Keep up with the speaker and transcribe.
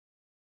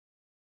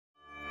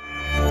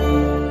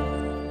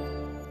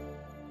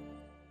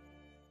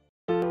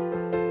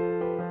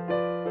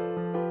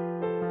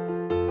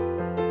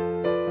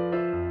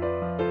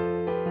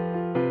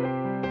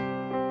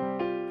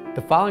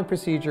The following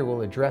procedure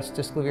will address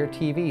Disklavier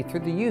TV through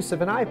the use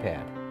of an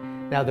iPad.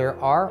 Now,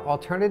 there are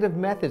alternative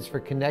methods for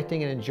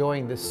connecting and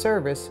enjoying this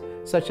service,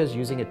 such as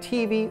using a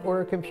TV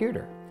or a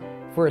computer.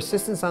 For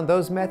assistance on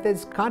those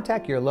methods,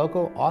 contact your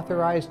local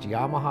authorized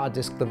Yamaha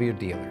Disklavier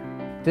dealer.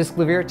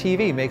 Disklavier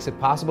TV makes it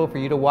possible for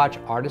you to watch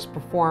artists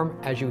perform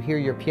as you hear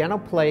your piano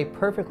play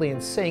perfectly in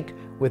sync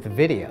with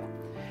video.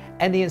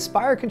 And the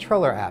Inspire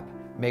controller app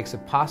makes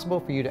it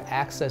possible for you to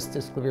access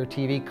Disklavier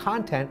TV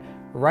content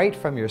right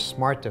from your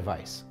smart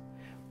device.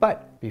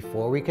 But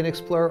before we can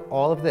explore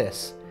all of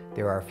this,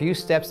 there are a few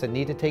steps that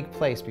need to take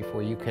place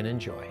before you can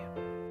enjoy.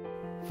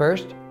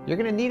 First, you're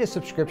going to need a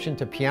subscription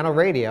to Piano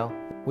Radio,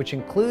 which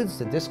includes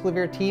the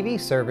Disklavier TV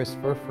service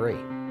for free.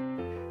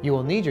 You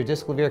will need your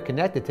Disklavier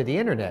connected to the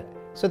internet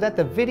so that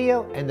the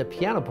video and the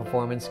piano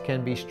performance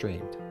can be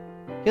streamed.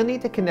 You'll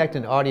need to connect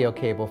an audio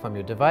cable from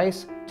your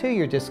device to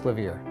your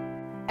Disklavier.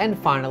 And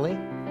finally,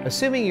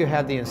 assuming you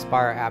have the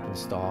Inspire app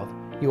installed,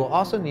 you will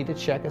also need to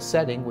check a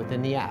setting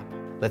within the app.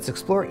 Let's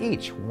explore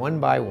each one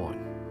by one.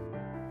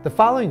 The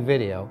following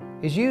video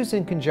is used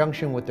in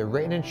conjunction with the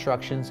written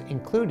instructions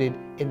included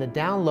in the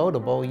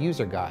downloadable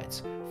user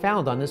guides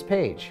found on this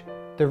page.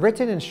 The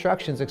written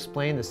instructions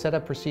explain the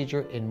setup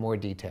procedure in more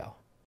detail.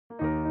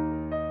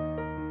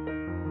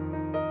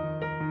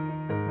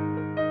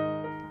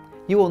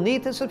 You will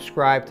need to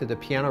subscribe to the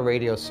Piano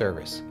Radio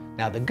service.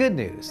 Now, the good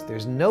news,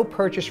 there's no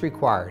purchase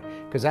required,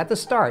 because at the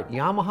start,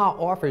 Yamaha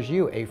offers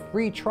you a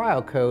free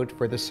trial code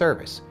for the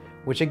service,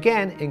 which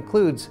again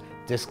includes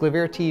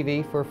Disklavier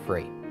TV for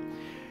free.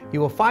 You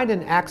will find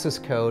an access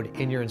code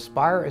in your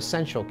Inspire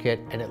Essential Kit,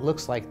 and it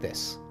looks like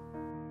this.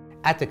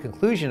 At the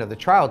conclusion of the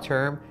trial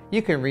term,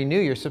 you can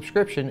renew your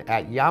subscription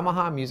at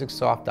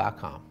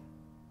YamahaMusicSoft.com.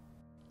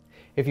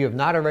 If you have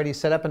not already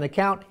set up an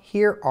account,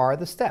 here are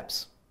the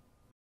steps.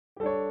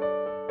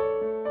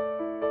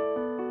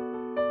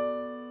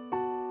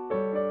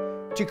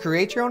 To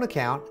create your own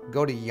account,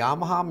 go to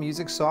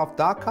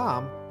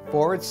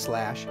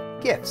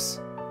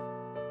YamahaMusicSoft.com/gifts.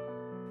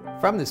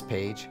 From this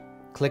page,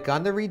 click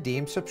on the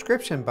Redeem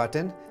Subscription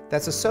button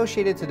that's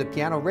associated to the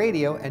Piano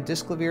Radio and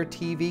Disklavier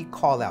TV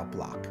callout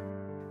block.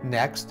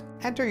 Next,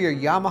 enter your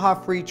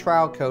Yamaha free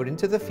trial code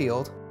into the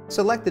field,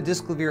 select the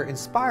Disklavier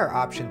Inspire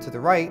option to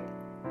the right,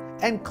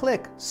 and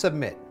click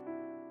Submit.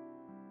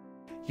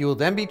 You will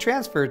then be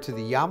transferred to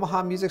the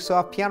Yamaha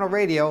MusicSoft Piano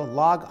Radio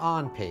Log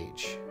On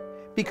page.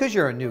 Because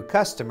you're a new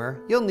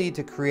customer, you'll need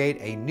to create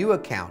a new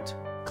account.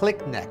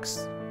 Click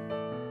Next.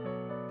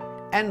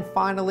 And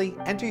finally,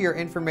 enter your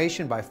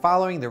information by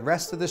following the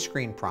rest of the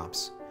screen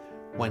prompts.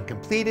 When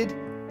completed,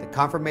 the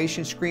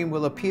confirmation screen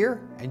will appear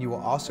and you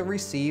will also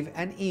receive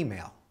an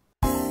email.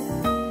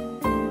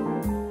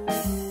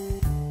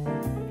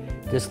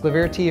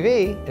 Disklavier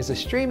TV is a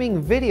streaming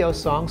video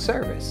song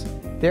service.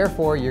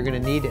 Therefore, you're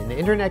going to need an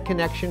internet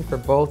connection for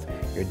both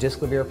your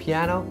Disklavier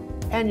piano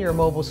and your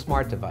mobile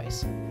smart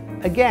device.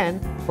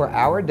 Again, for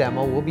our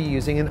demo, we'll be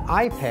using an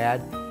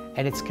iPad,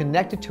 and it's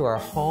connected to our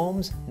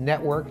home's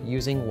network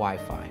using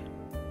Wi-Fi.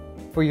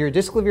 For your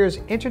Disklavier's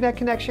internet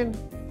connection,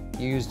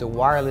 you use the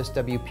wireless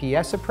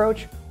WPS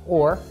approach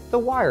or the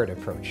wired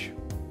approach.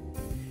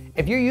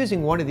 If you're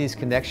using one of these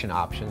connection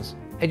options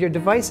and your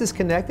device is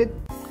connected,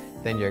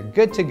 then you're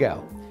good to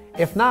go.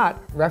 If not,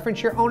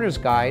 reference your owner's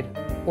guide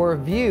or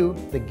view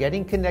the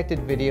Getting Connected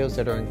videos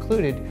that are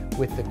included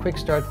with the Quick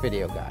Start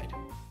video guide.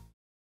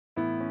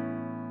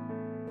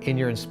 In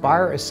your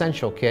Inspire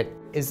Essential Kit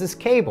is this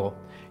cable.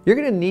 You're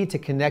going to need to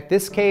connect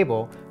this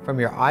cable from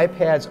your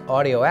iPad's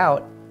audio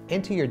out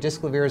into your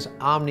Disklavier's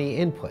Omni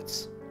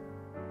inputs.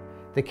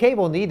 The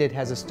cable needed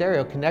has a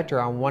stereo connector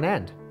on one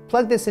end.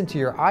 Plug this into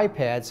your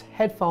iPad's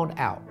headphone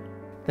out.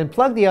 Then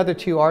plug the other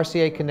two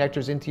RCA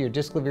connectors into your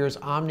Disklavier's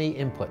Omni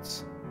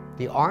inputs.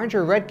 The orange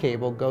or red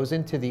cable goes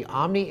into the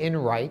Omni in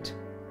right,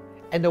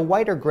 and the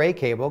white or gray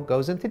cable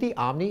goes into the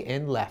Omni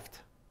in left.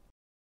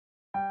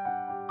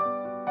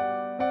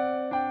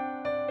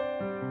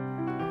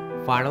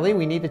 Finally,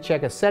 we need to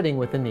check a setting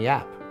within the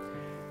app.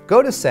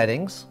 Go to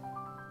Settings,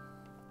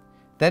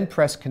 then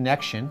press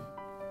Connection,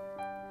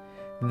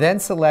 then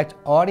select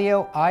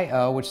Audio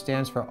I/O, which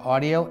stands for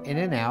Audio In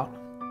and Out,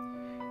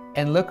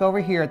 and look over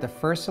here at the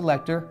first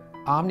selector,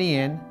 Omni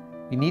In.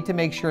 You need to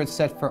make sure it's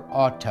set for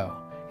Auto.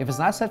 If it's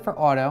not set for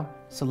Auto,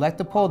 select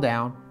the pull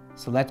down,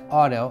 select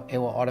Auto, it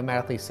will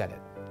automatically set it.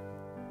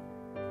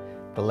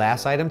 The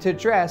last item to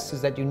address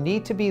is that you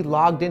need to be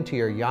logged into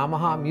your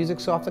Yamaha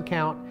MusicSoft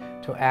account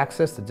to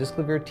access the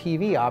Disklavier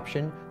TV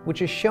option,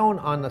 which is shown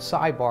on the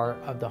sidebar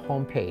of the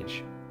home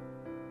page.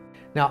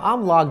 Now,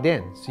 I'm logged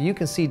in, so you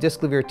can see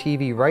Disklavier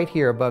TV right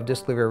here above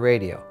Disklavier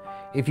Radio.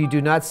 If you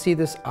do not see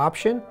this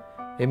option,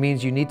 it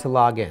means you need to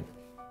log in.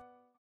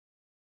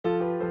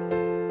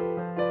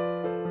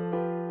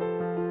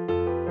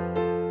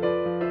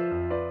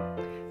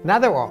 Now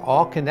that we're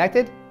all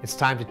connected, it's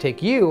time to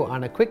take you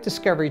on a quick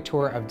discovery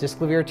tour of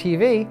Disklavier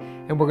TV,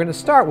 and we're going to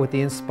start with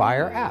the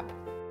Inspire app.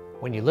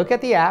 When you look at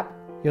the app,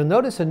 you'll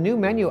notice a new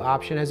menu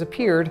option has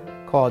appeared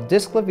called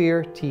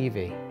Disklavier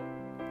TV.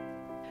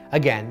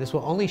 Again, this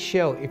will only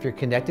show if you're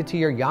connected to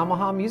your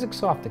Yamaha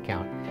MusicSoft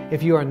account.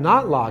 If you are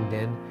not logged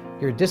in,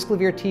 your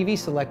Disklavier TV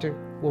selector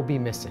will be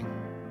missing.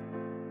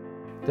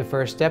 The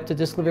first step to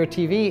Disklavier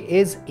TV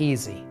is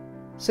easy.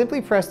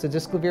 Simply press the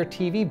Disklavier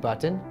TV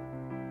button,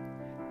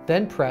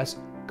 then press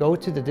Go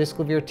to the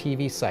Disklavier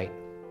TV site.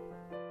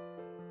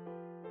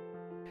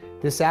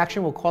 This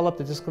action will call up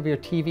the Disklavier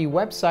TV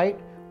website,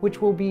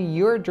 which will be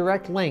your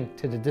direct link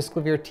to the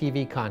Disklavier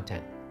TV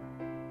content.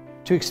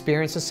 To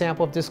experience a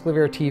sample of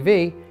Disklavier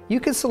TV, you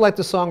can select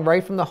a song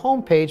right from the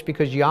home page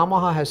because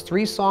Yamaha has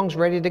 3 songs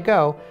ready to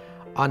go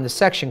on the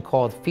section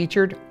called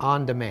Featured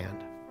on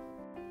Demand.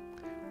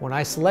 When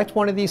I select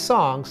one of these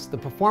songs, the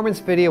performance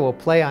video will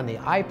play on the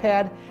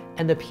iPad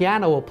and the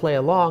piano will play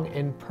along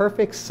in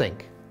perfect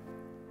sync.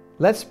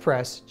 Let's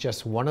press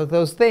Just One of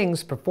Those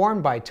Things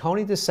performed by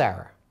Tony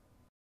DeSara.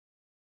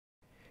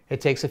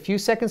 It takes a few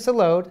seconds to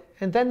load,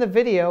 and then the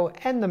video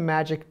and the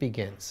magic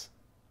begins.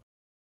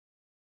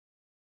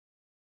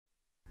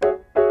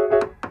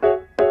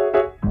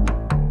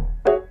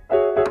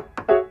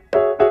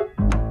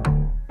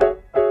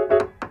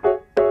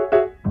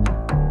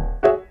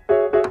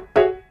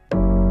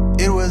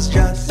 It was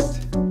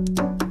just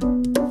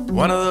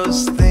one of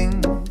those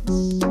things,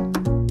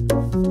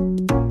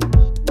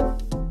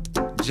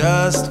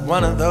 just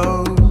one of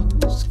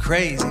those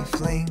crazy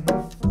flings.